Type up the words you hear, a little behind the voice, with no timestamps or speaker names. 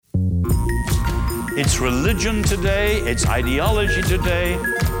It's religion today, it's ideology today,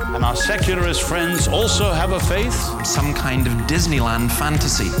 and our secularist friends also have a faith. Some kind of Disneyland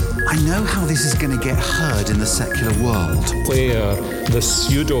fantasy. I know how this is going to get heard in the secular world. Where the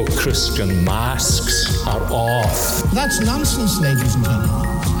pseudo-Christian masks are off. That's nonsense, ladies and gentlemen.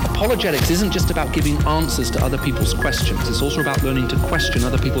 Apologetics isn't just about giving answers to other people's questions. It's also about learning to question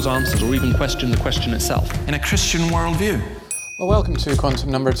other people's answers or even question the question itself. In a Christian worldview. Well, welcome to Quantum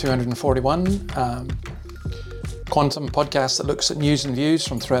number 241, Quantum podcast that looks at news and views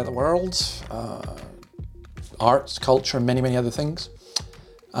from throughout the world, arts, culture, and many, many other things.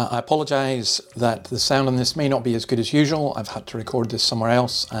 I apologise that the sound on this may not be as good as usual. I've had to record this somewhere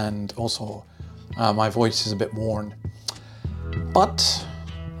else, and also my voice is a bit worn. But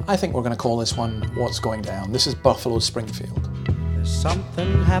I think we're going to call this one What's Going Down. This is Buffalo Springfield. There's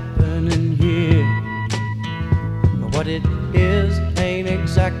something happening here. What it is ain't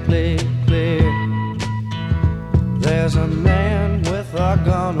exactly clear. There's a man with a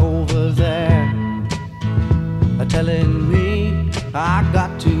gun over there, telling me I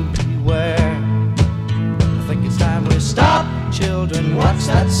got to beware. I think it's time we stop, children. What's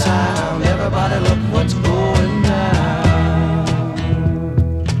that sound? Everybody look what's going down.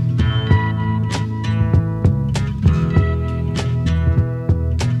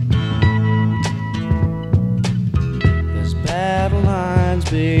 Battle lines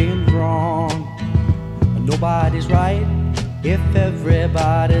being drawn, and nobody's right if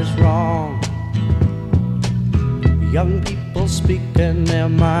everybody's wrong. Young people speaking their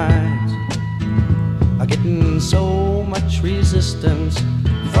minds are getting so much resistance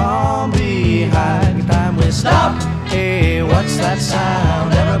from behind. Time we stop. Hey, what's that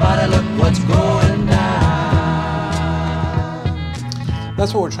sound? Everybody look what's going down.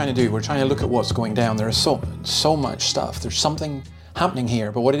 That's what we're trying to do. We're trying to look at what's going down. There is so much stuff. There's something happening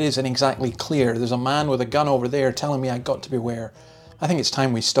here, but what it is isn't exactly clear. There's a man with a gun over there telling me I got to beware. I think it's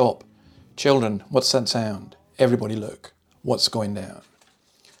time we stop. Children, what's that sound? Everybody look. What's going down?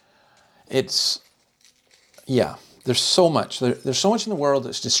 There's so much. There's so much in the world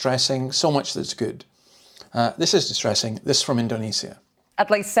that's distressing, so much that's good. This is distressing. This is from Indonesia. At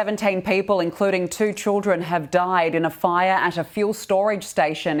least 17 people, including 2 children, have died in a fire at a fuel storage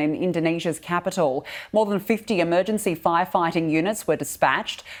station in Indonesia's capital. More than 50 emergency firefighting units were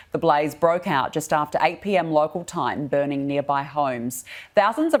dispatched. The blaze broke out just after 8 p.m. local time, burning nearby homes.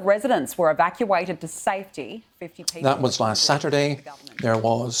 Thousands of residents were evacuated to safety. 50 people. That was last Saturday. There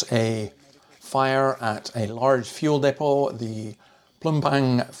was a fire at a large fuel depot, the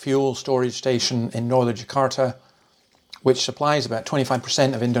Plumpang fuel storage station in northern Jakarta, which supplies about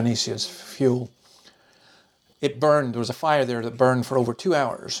 25% of Indonesia's fuel. It burned. There was a fire there that burned for over 2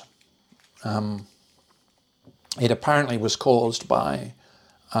 hours. It apparently was caused by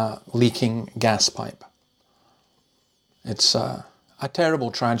a leaking gas pipe. It's a terrible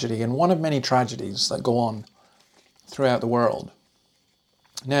tragedy, and one of many tragedies that go on throughout the world.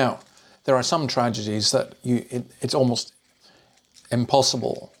 Now, there are some tragedies that it's almost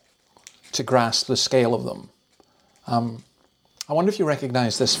impossible to grasp the scale of them. I wonder if you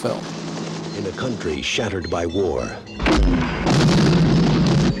recognize this film. In a country shattered by war.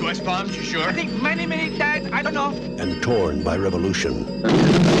 U.S. bombs, you sure? I think many died, I don't know. And torn by revolution.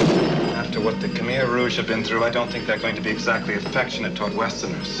 After what the Khmer Rouge have been through, I don't think they're going to be exactly affectionate toward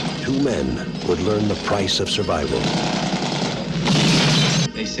Westerners. 2 men would learn the price of survival.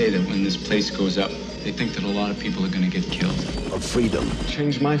 They say that when this place goes up, they think that a lot of people are going to get killed. Of freedom.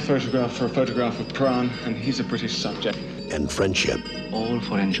 Change my photograph for a photograph of Pran, and he's a British subject. And friendship. All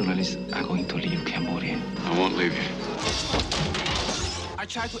foreign journalists are going to leave Cambodia. I won't leave you. I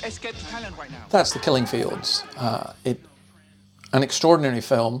try to escape to Thailand right now. That's The Killing Fields. An extraordinary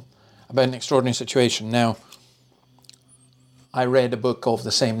film about an extraordinary situation. Now, I read a book of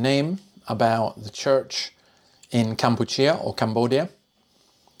the same name about the church in Kampuchea or Cambodia.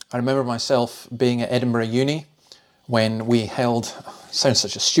 I remember myself being at Edinburgh Uni when we held, sounds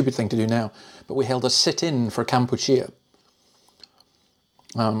such a stupid thing to do now, but we held a sit-in for Kampuchea.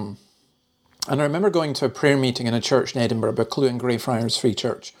 And I remember going to a prayer meeting in a church in Edinburgh, Buccleuch and Greyfriars Free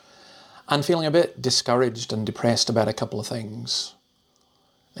Church, and feeling a bit discouraged and depressed about a couple of things,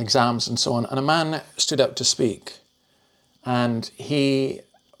 exams and so on. And a man stood up to speak, and he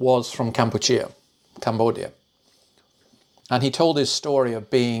was from Kampuchea, Cambodia. And he told his story of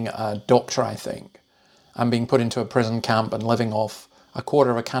being a doctor, I think, and being put into a prison camp and living off a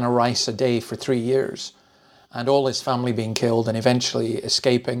quarter of a can of rice a day for 3 years, and all his family being killed and eventually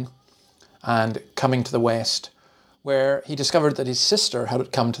escaping and coming to the West, where he discovered that his sister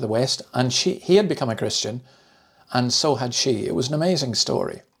had come to the West and he had become a Christian, and so had she. It was an amazing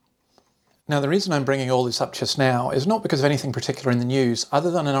story. Now, the reason I'm bringing all this up just now is not because of anything particular in the news, other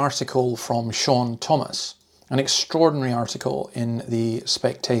than an article from Sean Thomas, an extraordinary article in The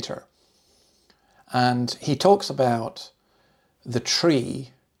Spectator. And he talks about the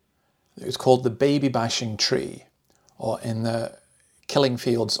tree, it was called the baby bashing tree, or in the killing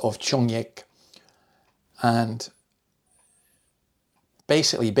fields of Chungyek. And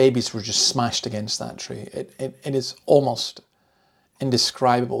basically babies were just smashed against that tree. It is almost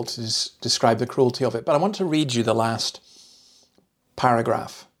indescribable to describe the cruelty of it. But I want to read you the last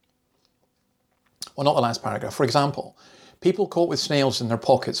paragraph. Well, not the last paragraph. For example, people caught with snails in their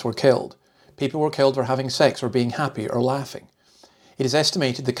pockets were killed. People were killed for having sex or being happy or laughing. It is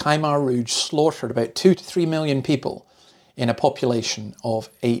estimated the Khmer Rouge slaughtered about 2 to 3 million people in a population of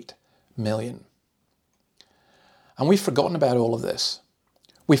 8 million. And we've forgotten about all of this.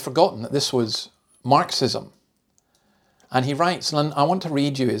 We've forgotten that this was Marxism. And he writes, and I want to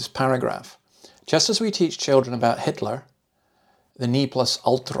read you his paragraph. Just as we teach children about Hitler, the ne plus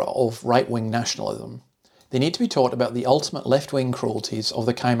ultra of right-wing nationalism, they need to be taught about the ultimate left-wing cruelties of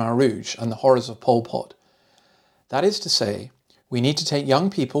the Khmer Rouge and the horrors of Pol Pot. That is to say, we need to take young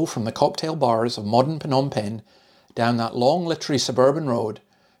people from the cocktail bars of modern Phnom Penh down that long literary suburban road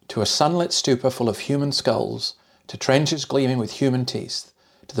to a sunlit stupa full of human skulls, to trenches gleaming with human teeth,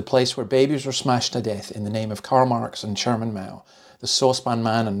 to the place where babies were smashed to death in the name of Karl Marx and Chairman Mao, the saucepan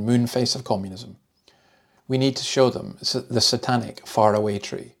man and moon face of communism. We need to show them the satanic faraway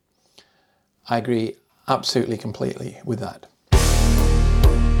tree. I agree absolutely completely with that.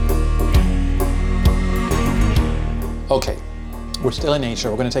 Okay, we're still in Asia.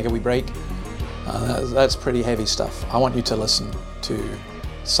 We're going to take a wee break. That's pretty heavy stuff. I want you to listen to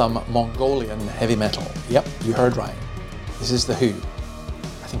some Mongolian heavy metal. Yep, you heard right. This is The Who.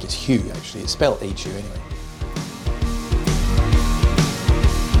 I think it's Hugh, actually. It's spelled H-U anyway.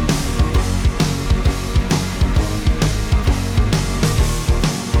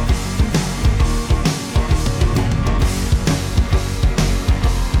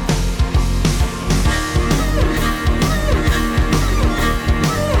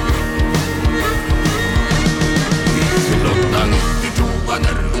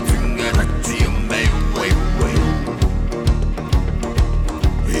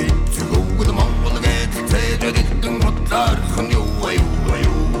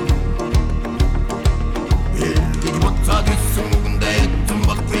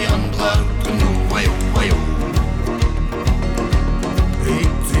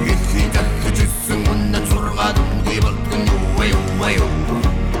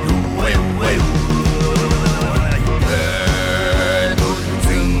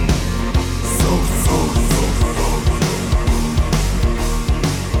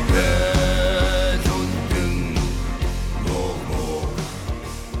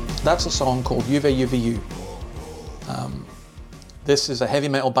 That's a song called Yuve Yuve Yu. This is a heavy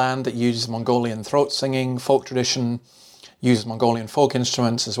metal band that uses Mongolian throat singing, folk tradition, uses Mongolian folk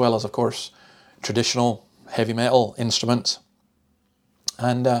instruments, as well as, of course, traditional heavy metal instruments.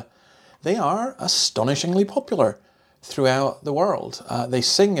 And they are astonishingly popular throughout the world. They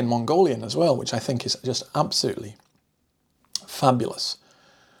sing in Mongolian as well, which I think is just absolutely fabulous.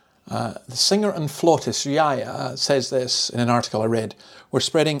 The singer and flautist Yaya says this in an article I read: "We're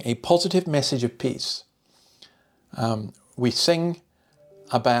spreading a positive message of peace. We sing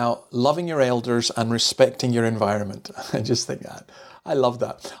about loving your elders and respecting your environment." I just think that. I love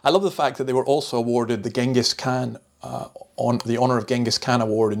that. I love the fact that they were also awarded the Genghis Khan, on the Honour of Genghis Khan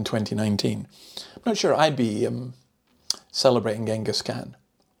Award in 2019. I'm not sure I'd be celebrating Genghis Khan.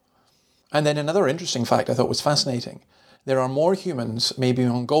 And then another interesting fact I thought was fascinating. There are more humans maybe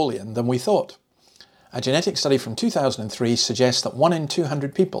Mongolian than we thought. A genetic study from 2003 suggests that 1 in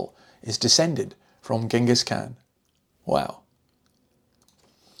 200 people is descended from Genghis Khan. Wow.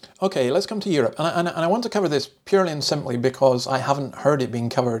 Okay, let's come to Europe. And I want to cover this purely and simply because I haven't heard it being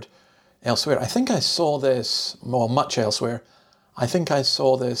covered elsewhere. I think I saw this, well, much elsewhere. I think I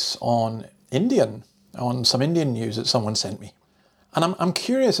saw this on some Indian news that someone sent me. And I'm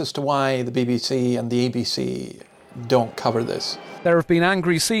curious as to why the BBC and the ABC don't cover this. There have been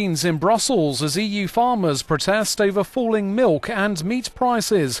angry scenes in Brussels as EU farmers protest over falling milk and meat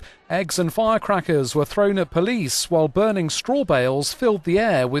prices. Eggs and firecrackers were thrown at police while burning straw bales filled the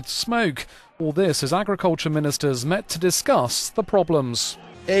air with smoke. All this as agriculture ministers met to discuss the problems.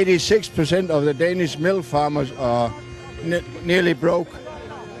 86% of the Danish milk farmers are nearly broke.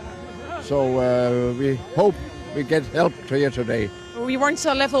 So we hope we get help here today. We want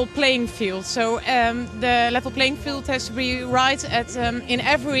a level playing field, so the level playing field has to be right in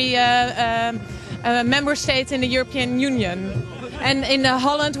every member state in the European Union. And in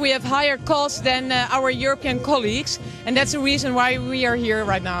Holland we have higher costs than our European colleagues, and that's the reason why we are here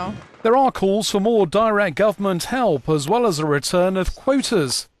right now. There are calls for more direct government help as well as a return of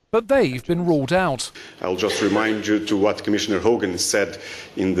quotas, but they've been ruled out. I'll just remind you to what Commissioner Hogan said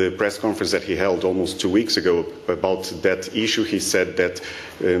in the press conference that he held almost 2 weeks ago about that issue. He said that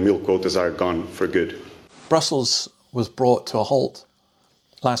milk quotas are gone for good. Brussels was brought to a halt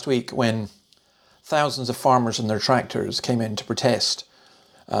last week when thousands of farmers and their tractors came in to protest.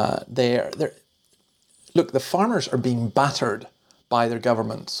 Look, the farmers are being battered by their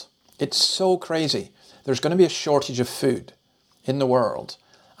governments. It's so crazy. There's going to be a shortage of food in the world,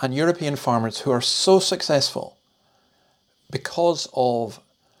 and European farmers who are so successful because of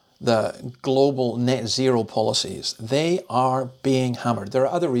the global net zero policies, they are being hammered. There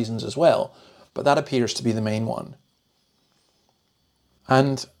are other reasons as well, but that appears to be the main one.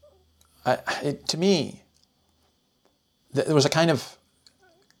 And to me, there was a kind of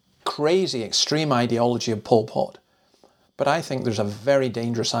crazy, extreme ideology of Pol Pot. But I think there's a very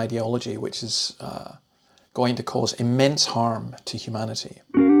dangerous ideology which is going to cause immense harm to humanity.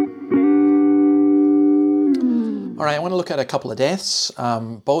 All right, I want to look at a couple of deaths,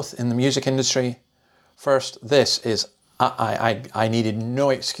 both in the music industry. First, this is, I needed no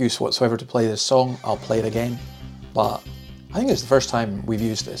excuse whatsoever to play this song. I'll play it again. But I think it's the first time we've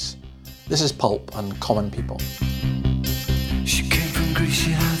used this. This is Pulp and Common People. She came from Greece,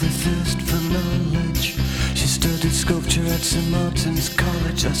 she had a thirst for knowledge. She studied sculpture at St. Martin's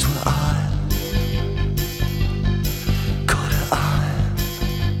College. That's where I caught her eye.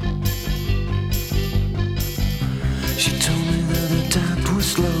 She told me that her dad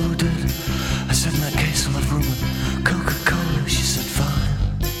was loaded. I said, in that case I'll have rum and Coca-Cola. She said, fine.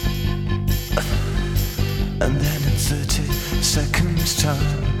 And then in 30 seconds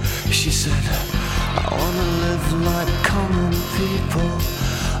time she said, I wanna live like common people.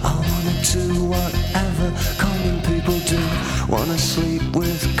 I wanna do whatever common people do. Wanna sleep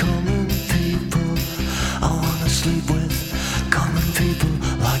with common people. I wanna sleep with common people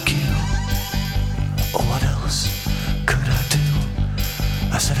like you. Or what else could I do?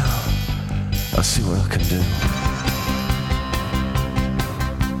 I said, I'll see what I can do.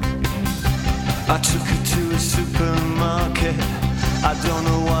 I took her to a supermarket. I don't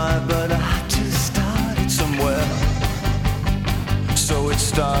know why, but I had to start it somewhere. So it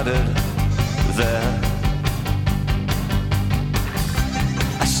started there.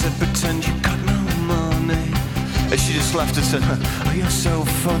 I said, pretend you got no money. And she just laughed and said, oh, you're so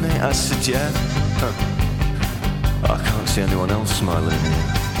funny. I said, yeah. I can't see anyone else smiling here.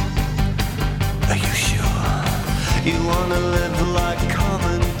 Are you sure? You wanna live like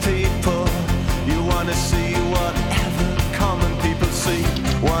common people. You wanna see whatever common people see.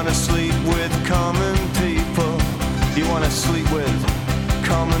 Wanna sleep with common people. You wanna sleep with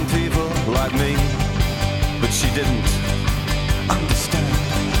common people like me. But she didn't understand.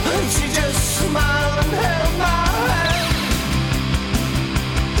 And she just smiled and held my hand.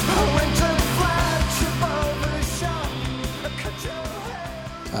 I went to flagship over shop. Cut your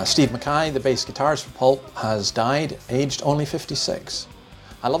hair. Steve Mackay, the bass guitarist for Pulp, has died, aged only 56.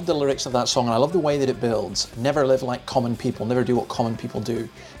 I love the lyrics of that song, and I love the way that it builds. Never live like common people, never do what common people do,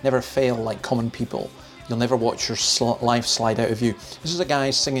 never fail like common people. You'll never watch your life slide out of you. This is a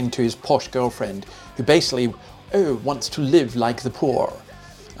guy singing to his posh girlfriend who basically, wants to live like the poor.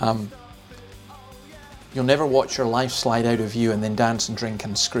 You'll never watch your life slide out of you and then dance and drink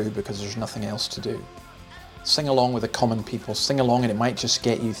and screw because there's nothing else to do. Sing along with the common people, sing along and it might just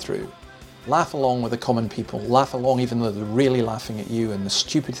get you through. Laugh along with the common people, laugh along even though they're really laughing at you and the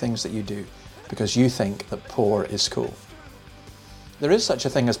stupid things that you do because you think that poor is cool. There is such a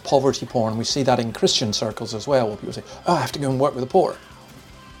thing as poverty porn. We see that in Christian circles as well, where people say, I have to go and work with the poor.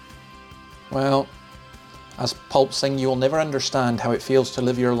 Well, as Pulp sing, you will never understand how it feels to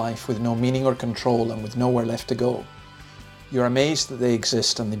live your life with no meaning or control and with nowhere left to go. You're amazed that they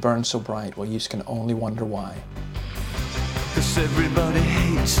exist and they burn so bright, while you can only wonder why. 'Cause everybody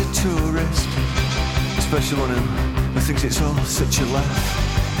hates a tourist, especially one who thinks it's all such a laugh.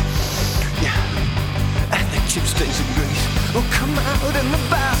 Yeah, and the chip stains of Greece will come out in the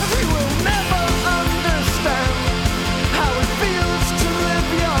bath. You will never understand how it feels to live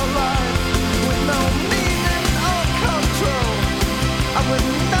your life with no meaning or control, and with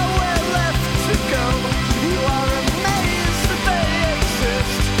nowhere left to go. You are amazed that they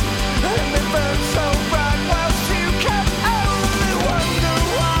exist, and they burn so bright whilst you can only wonder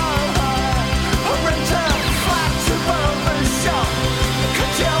why. Rent a flat above the shop,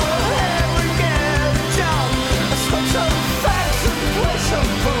 cut your hair and get a job. Smoke some fags and play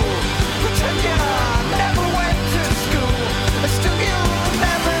some pool, pretend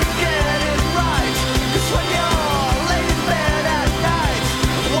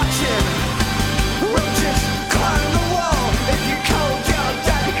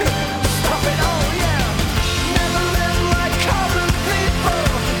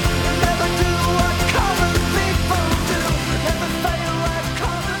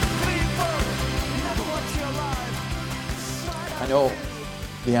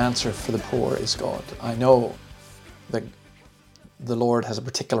the answer for the poor is God. I know that the Lord has a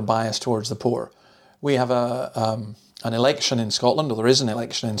particular bias towards the poor. We have an election in Scotland, or there is an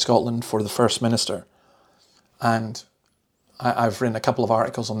election in Scotland for the First Minister. And I've written a couple of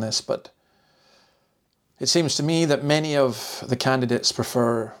articles on this, but it seems to me that many of the candidates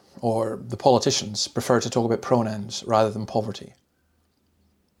prefer, or the politicians prefer, to talk about pronouns rather than poverty.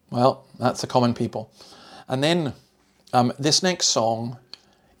 Well, that's the common people. And then this next song,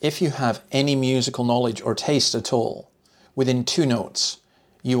 if you have any musical knowledge or taste at all, within 2 notes,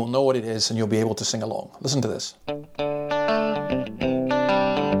 you will know what it is and you'll be able to sing along. Listen to this.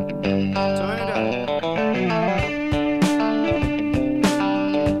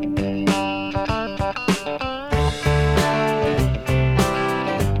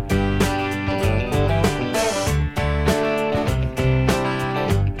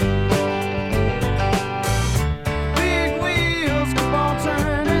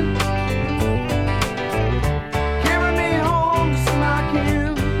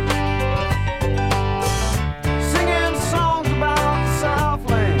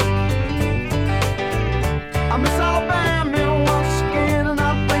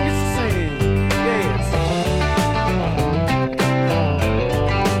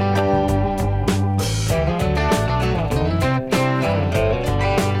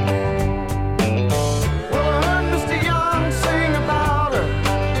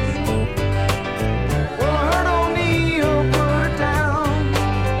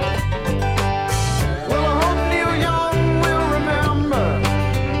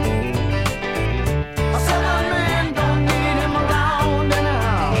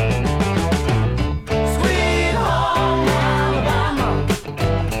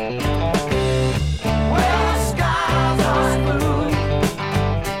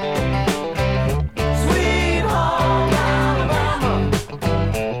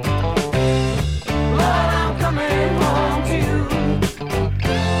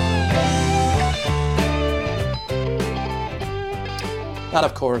 That,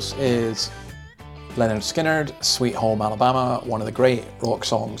 of course, is Lynyrd Skynyrd, Sweet Home Alabama, one of the great rock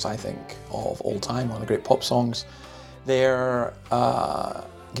songs, I think, of all time, one of the great pop songs. Their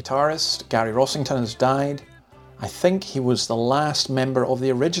guitarist, Gary Rossington, has died. I think he was the last member of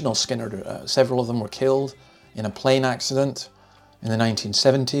the original Skynyrd. Several of them were killed in a plane accident in the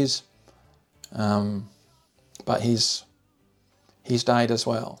 1970s. But he's died as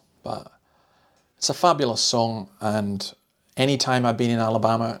well. But it's a fabulous song, and anytime I've been in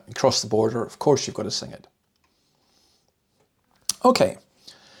Alabama, across the border, of course you've got to sing it. Okay,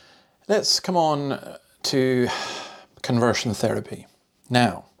 let's come on to conversion therapy.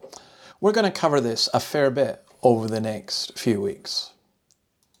 Now, we're going to cover this a fair bit over the next few weeks.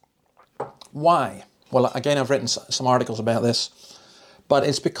 Why? Well, again, I've written some articles about this, but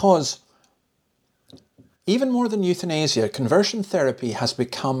it's because even more than euthanasia, conversion therapy has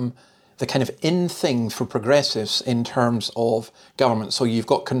become the kind of in thing for progressives in terms of government. So you've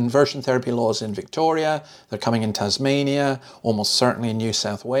got conversion therapy laws in Victoria, they're coming in Tasmania, almost certainly in New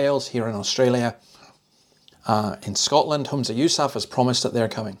South Wales, here in Australia. In Scotland, Humza Yousaf has promised that they're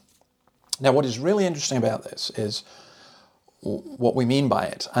coming. Now, what is really interesting about this is what we mean by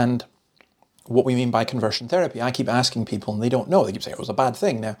it and what we mean by conversion therapy. I keep asking people and they don't know. They keep saying it was a bad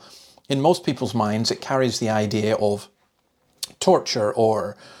thing. Now, in most people's minds, it carries the idea of torture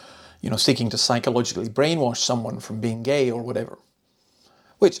or seeking to psychologically brainwash someone from being gay or whatever,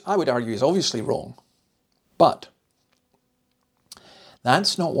 which I would argue is obviously wrong. But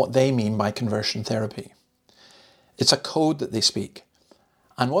that's not what they mean by conversion therapy. It's a code that they speak.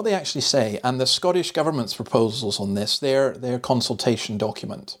 And what they actually say, and the Scottish Government's proposals on this, their consultation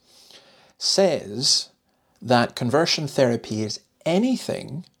document, says that conversion therapy is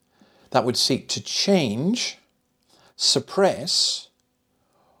anything that would seek to change, suppress,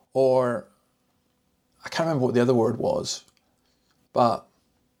 or I can't remember what the other word was, but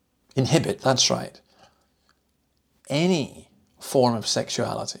inhibit, that's right, any form of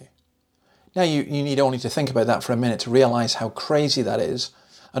sexuality. Now you need only to think about that for a minute to realise how crazy that is,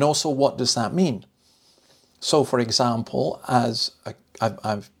 and also what does that mean. So for example, as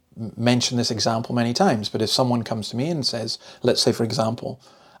I've mentioned this example many times, but if someone comes to me and says, let's say for example,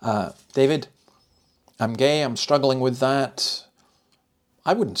 David, I'm gay, I'm struggling with that,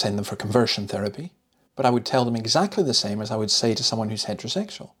 I wouldn't send them for conversion therapy, but I would tell them exactly the same as I would say to someone who's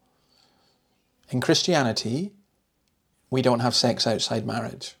heterosexual. In Christianity, we don't have sex outside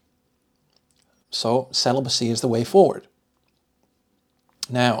marriage. So celibacy is the way forward.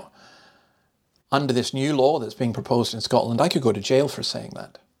 Now, under this new law that's being proposed in Scotland, I could go to jail for saying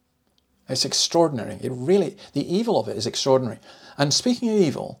that. It's extraordinary. The evil of it is extraordinary. And speaking of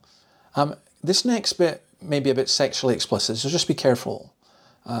evil, this next bit may be a bit sexually explicit, so just be careful.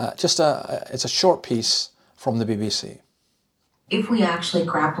 It's a short piece from the BBC. If we actually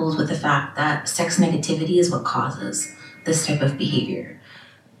grappled with the fact that sex negativity is what causes this type of behavior,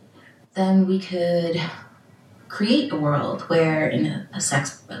 then we could create a world where in a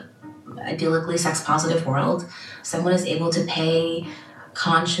idyllically sex-positive world, someone is able to pay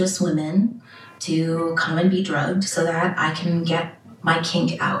conscious women to come and be drugged so that I can get my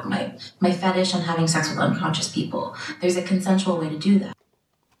kink out, my fetish on having sex with unconscious people. There's a consensual way to do that.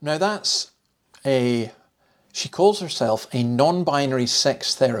 Now she calls herself a non-binary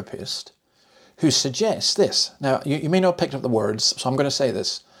sex therapist who suggests this. Now, you may not have picked up the words, so I'm going to say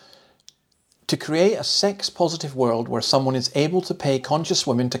this. To create a sex-positive world where someone is able to pay conscious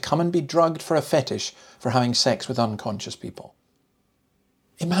women to come and be drugged for a fetish for having sex with unconscious people.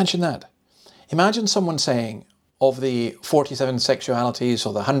 Imagine that. Imagine someone saying, of the 47 sexualities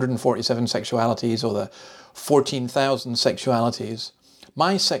or the 147 sexualities or the 14,000 sexualities,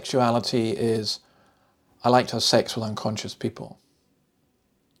 my sexuality is I like to have sex with unconscious people.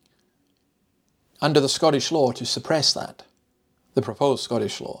 Under the Scottish law, to suppress that, the proposed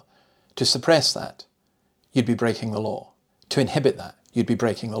Scottish law, to suppress that, you'd be breaking the law. To inhibit that, you'd be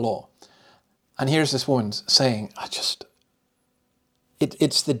breaking the law. And here's this woman saying,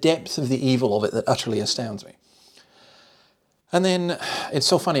 it's the depth of the evil of it that utterly astounds me. And then it's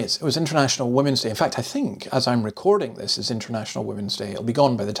so funny, it was International Women's Day. In fact, I think as I'm recording this is International Women's Day. It'll be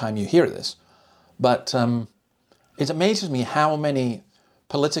gone by the time you hear this. But it amazes me how many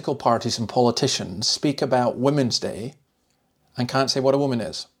political parties and politicians speak about Women's Day and can't say what a woman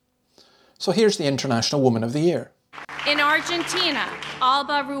is. So here's the International Woman of the Year. In Argentina,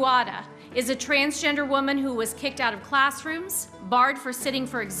 Alba Ruada is a transgender woman who was kicked out of classrooms, barred for sitting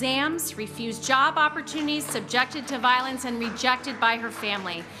for exams, refused job opportunities, subjected to violence, and rejected by her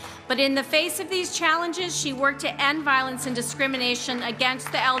family. But in the face of these challenges, she worked to end violence and discrimination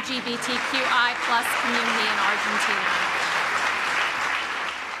against the LGBTQI+ community in Argentina.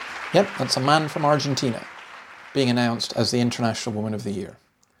 Yep, that's a man from Argentina being announced as the International Woman of the Year.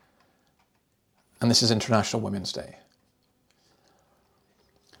 And this is International Women's Day.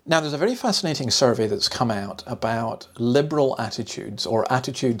 Now, there's a very fascinating survey that's come out about liberal attitudes or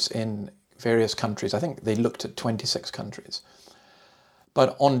attitudes in various countries. I think they looked at 26 countries.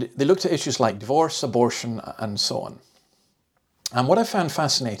 But they looked at issues like divorce, abortion, and so on. And what I found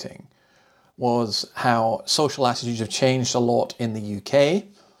fascinating was how social attitudes have changed a lot in the UK.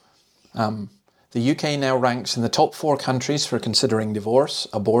 The UK now ranks in the top 4 countries for considering divorce,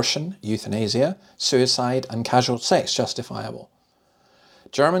 abortion, euthanasia, suicide, and casual sex justifiable.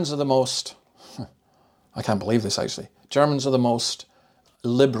 Germans are the most, I can't believe this actually, Germans are the most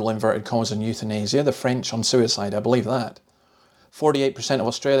liberal, inverted commas, on euthanasia, the French on suicide, I believe that. 48% of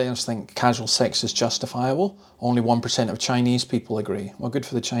Australians think casual sex is justifiable, only 1% of Chinese people agree. Well, good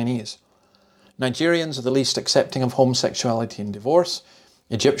for the Chinese. Nigerians are the least accepting of homosexuality and divorce.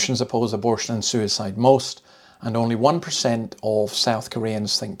 Egyptians oppose abortion and suicide most, and only 1% of South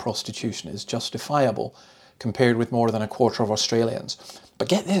Koreans think prostitution is justifiable, compared with more than a quarter of Australians. But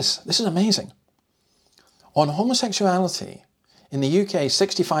get this is amazing. On homosexuality, in the UK,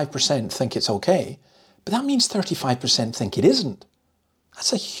 65% think it's okay, but that means 35% think it isn't.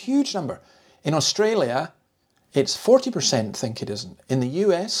 That's a huge number. In Australia, it's 40% think it isn't. In the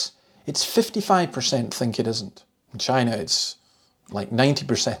US, it's 55% think it isn't. In China, it's like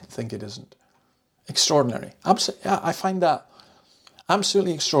 90% think it isn't. Extraordinary. I find that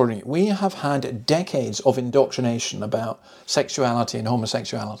absolutely extraordinary. We have had decades of indoctrination about sexuality and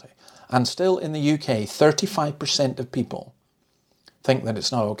homosexuality, and still in the UK, 35% of people think that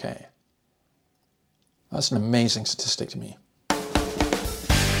it's not okay. That's an amazing statistic to me.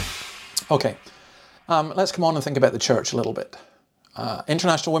 Okay, let's come on and think about the church a little bit.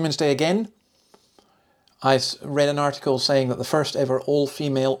 International Women's Day again. I read an article saying that the first ever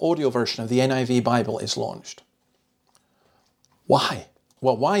all-female audio version of the NIV Bible is launched. Why?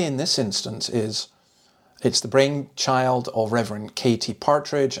 Well, why in this instance is it's the brainchild of Reverend Katie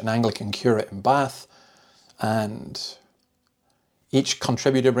Partridge, an Anglican curate in Bath, and each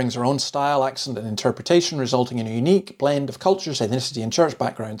contributor brings their own style, accent and interpretation, resulting in a unique blend of cultures, ethnicity and church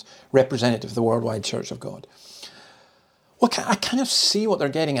backgrounds representative of the worldwide Church of God. Well, I kind of see what they're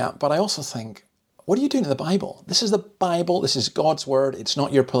getting at, but I also think, what are you doing to the Bible? This is the Bible, this is God's word, it's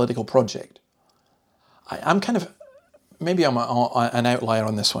not your political project. I'm kind of, maybe I'm an outlier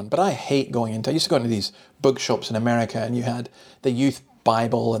on this one, but I hate going into, I used to go into these bookshops in America and you had the youth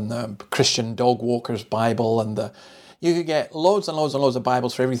Bible and the Christian dog walker's Bible and the You could get loads and loads and loads of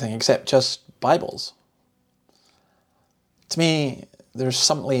Bibles for everything except just Bibles. To me, there's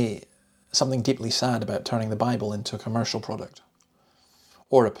something deeply sad about turning the Bible into a commercial product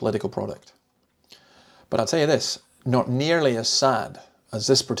or a political product. But I'll tell you this, not nearly as sad as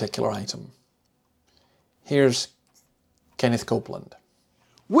this particular item. Here's Kenneth Copeland.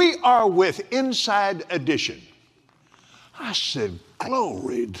 We are with Inside Edition. I said,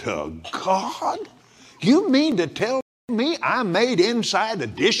 glory to God. You mean to tell me I made Inside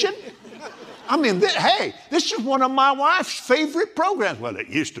Edition? I mean, hey, this is one of my wife's favorite programs. Well, it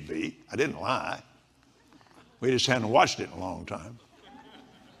used to be. I didn't lie. We just hadn't watched it in a long time.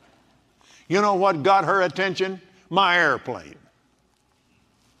 You know what got her attention? My airplane.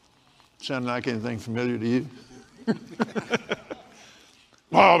 Sound like anything familiar to you?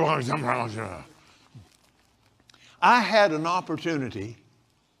 I had an opportunity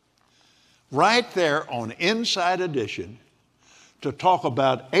right there on Inside Edition to talk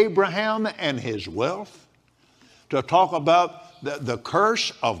about Abraham and his wealth, to talk about the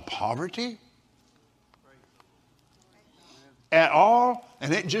curse of poverty at all,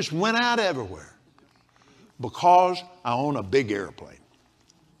 and it just went out everywhere because I own a big airplane.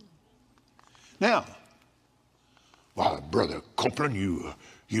 Now, well, Brother Copeland,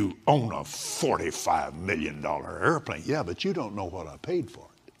 you own a $45 million airplane. Yeah, but you don't know what I paid for it.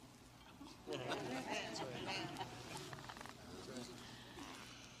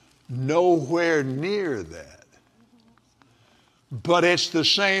 Nowhere near that. But it's the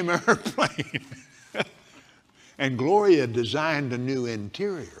same airplane. And Gloria designed a new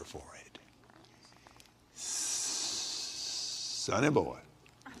interior for it. Sonny boy.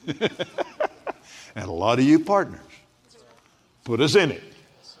 And a lot of you partners put us in it.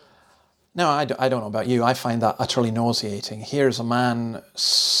 No, I don't know about you. I find that utterly nauseating. Here's a man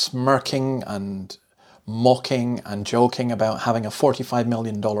smirking and mocking and joking about having a $45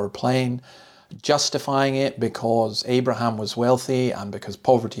 million plane, justifying it because Abraham was wealthy and because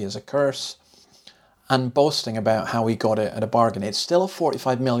poverty is a curse, and boasting about how he got it at a bargain. It's still a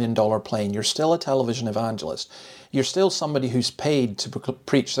 $45 million plane. You're still a television evangelist. You're still somebody who's paid to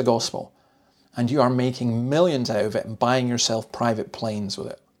preach the gospel. And you are making millions out of it and buying yourself private planes with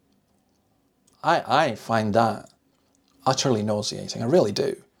it. I find that utterly nauseating. I really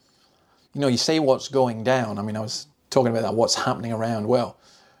do. You know, you say what's going down. I mean, I was talking about that, what's happening around. Well,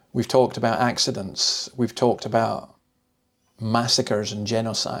 we've talked about accidents. We've talked about massacres and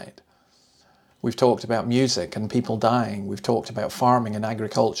genocide. We've talked about music and people dying. We've talked about farming and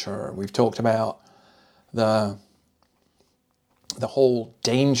agriculture. We've talked about the whole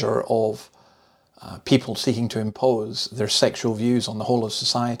danger of people seeking to impose their sexual views on the whole of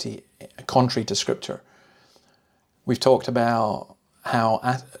society, contrary to Scripture. We've talked about how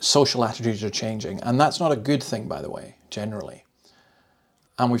social attitudes are changing, and that's not a good thing, by the way, generally.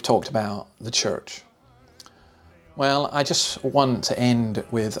 And we've talked about the church. Well, I just want to end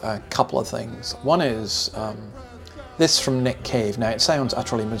with a couple of things. One is this from Nick Cave. Now, it sounds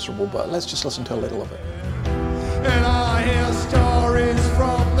utterly miserable, but let's just listen to a little of it. And I hear stories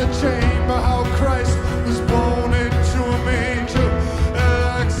from the chamber how Christ was born into a manger,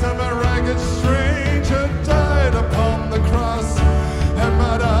 like some ragged stranger died upon the cross. And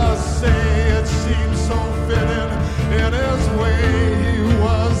might I say it seems so fitting in his way. He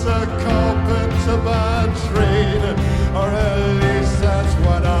was a carpenter by trade, or at least that's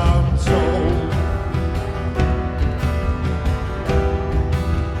what I'm told.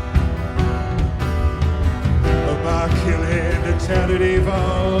 Killing tattered evil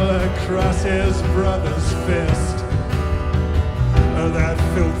across his brother's fist. That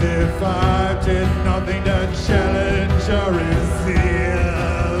filthy fire did nothing to challenge or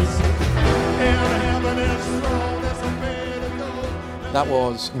resist. In heaven his throne is made of gold. That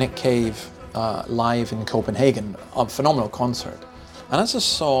was Nick Cave live in Copenhagen, a phenomenal concert. And it's a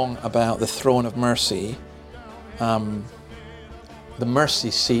song about the throne of mercy, the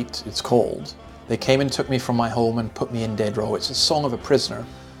mercy seat it's called. They came and took me from my home and put me in dead row. It's a song of a prisoner,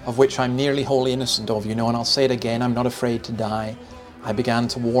 of which I'm nearly wholly innocent of, you know, and I'll say it again, I'm not afraid to die. I began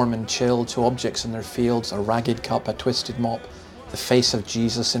to warm and chill to objects in their fields, a ragged cup, a twisted mop, the face of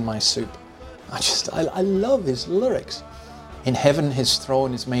Jesus in my soup. I love his lyrics. In heaven his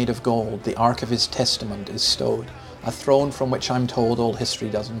throne is made of gold, the ark of his testament is stowed, a throne from which I'm told all history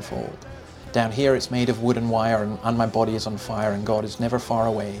does unfold. Down here it's made of wood and wire, and my body is on fire, and God is never far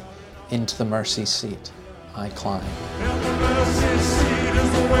away. Into the mercy seat I climb. And the mercy seat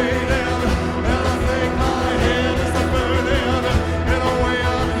is the way down, and I think my head is the burden, and the way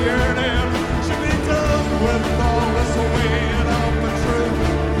I'm yearning should be done with all this weighing of the truth.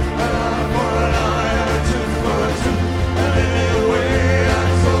 An eye for an eye and a tooth for a tooth.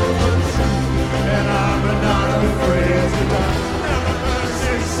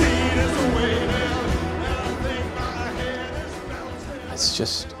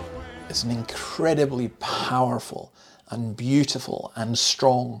 it's an incredibly powerful and beautiful and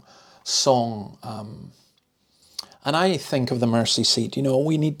strong song. And I think of the mercy seat. You know,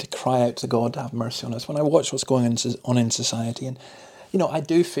 we need to cry out to God to have mercy on us. When I watch what's going on in society, and you know, I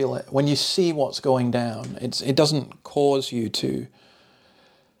do feel it. When you see what's going down, it doesn't cause you to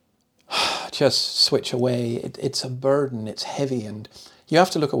just switch away. It's a burden, it's heavy, and you have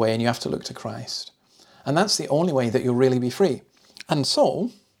to look away and you have to look to Christ. And that's the only way that you'll really be free. And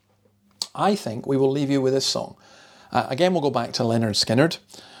so, I think we will leave you with this song. Again, we'll go back to Leonard Skinner.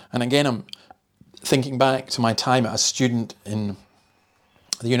 And again, I'm thinking back to my time as a student in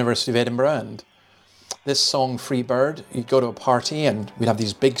the University of Edinburgh, and this song, Free Bird, you'd go to a party and we'd have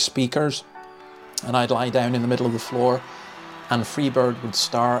these big speakers, and I'd lie down in the middle of the floor, and Free Bird would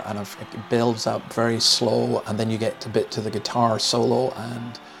start, and it builds up very slow, and then you get a bit to the guitar solo,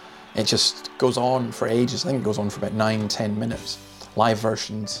 and it just goes on for ages. I think it goes on for about 9-10 minutes. Live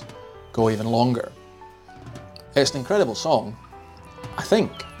versions go even longer. It's an incredible song. I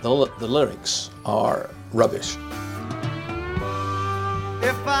think the lyrics are rubbish.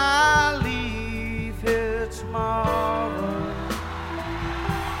 If I leave here tomorrow,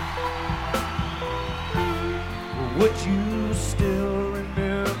 would you still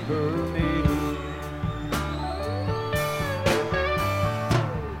remember me?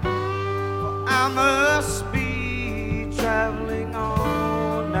 For I must be traveling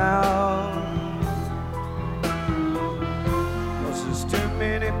on now, 'cause there's too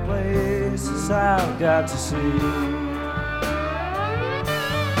many places I've got to see.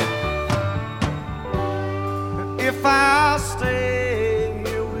 If I stay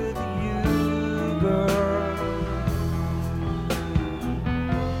here with you, girl,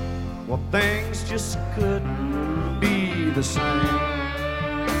 well, things just couldn't be the same.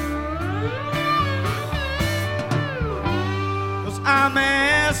 'Cause I'm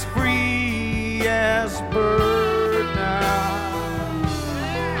as free as a bird now,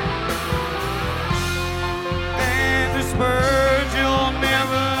 and this bird you'll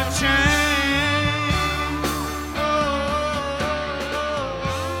never change.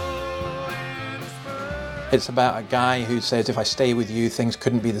 It's about a guy who says, if I stay with you, things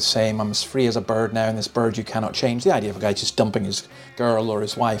couldn't be the same. I'm as free as a bird now, and this bird you cannot change. The idea of a guy just dumping his girl or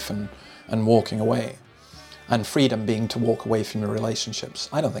his wife and walking away. And freedom being to walk away from your relationships.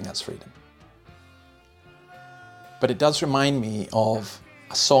 I don't think that's freedom. But it does remind me of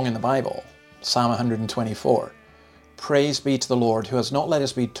a song in the Bible, Psalm 124. Praise be to the Lord, who has not let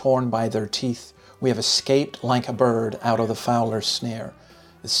us be torn by their teeth. We have escaped like a bird out of the fowler's snare.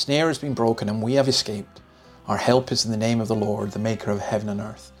 The snare has been broken and we have escaped. Our help is in the name of the Lord, the maker of heaven and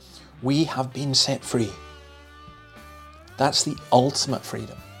earth. We have been set free. That's the ultimate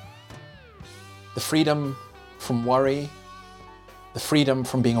freedom. The freedom from worry, the freedom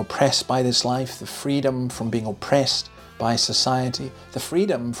from being oppressed by this life, the freedom from being oppressed by society, the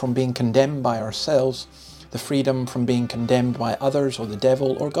freedom from being condemned by ourselves, the freedom from being condemned by others or the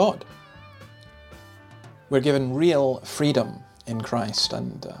devil or God. We're given real freedom in Christ,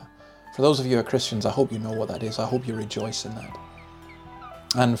 and for those of you who are Christians, I hope you know what that is. I hope you rejoice in that.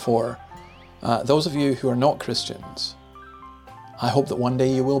 And for those of you who are not Christians, I hope that one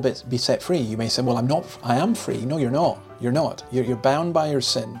day you will be set free. You may say, well, I am free. No, you're not. You're not. You're bound by your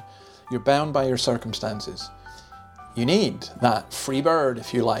sin. You're bound by your circumstances. You need that free bird,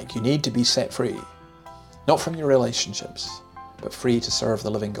 if you like. You need to be set free. Not from your relationships, but free to serve the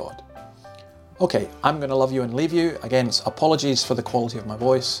living God. Okay, I'm going to love you and leave you. Again, apologies for the quality of my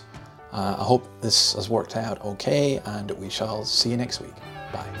voice. I hope this has worked out okay, and we shall see you next week.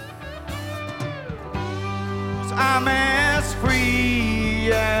 Bye. I'm as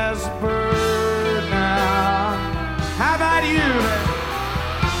free as a bird now. How about you?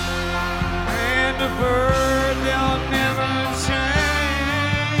 And a bird they'll never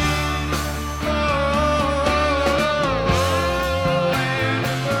change. Oh, and a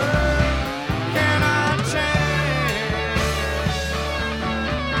bird cannot change.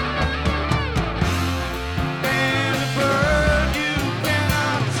 And a bird you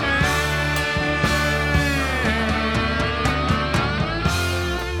cannot change.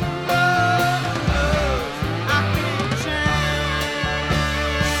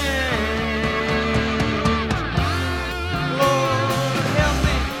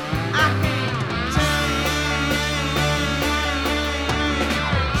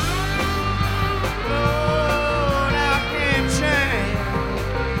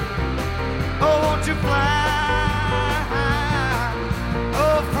 Fly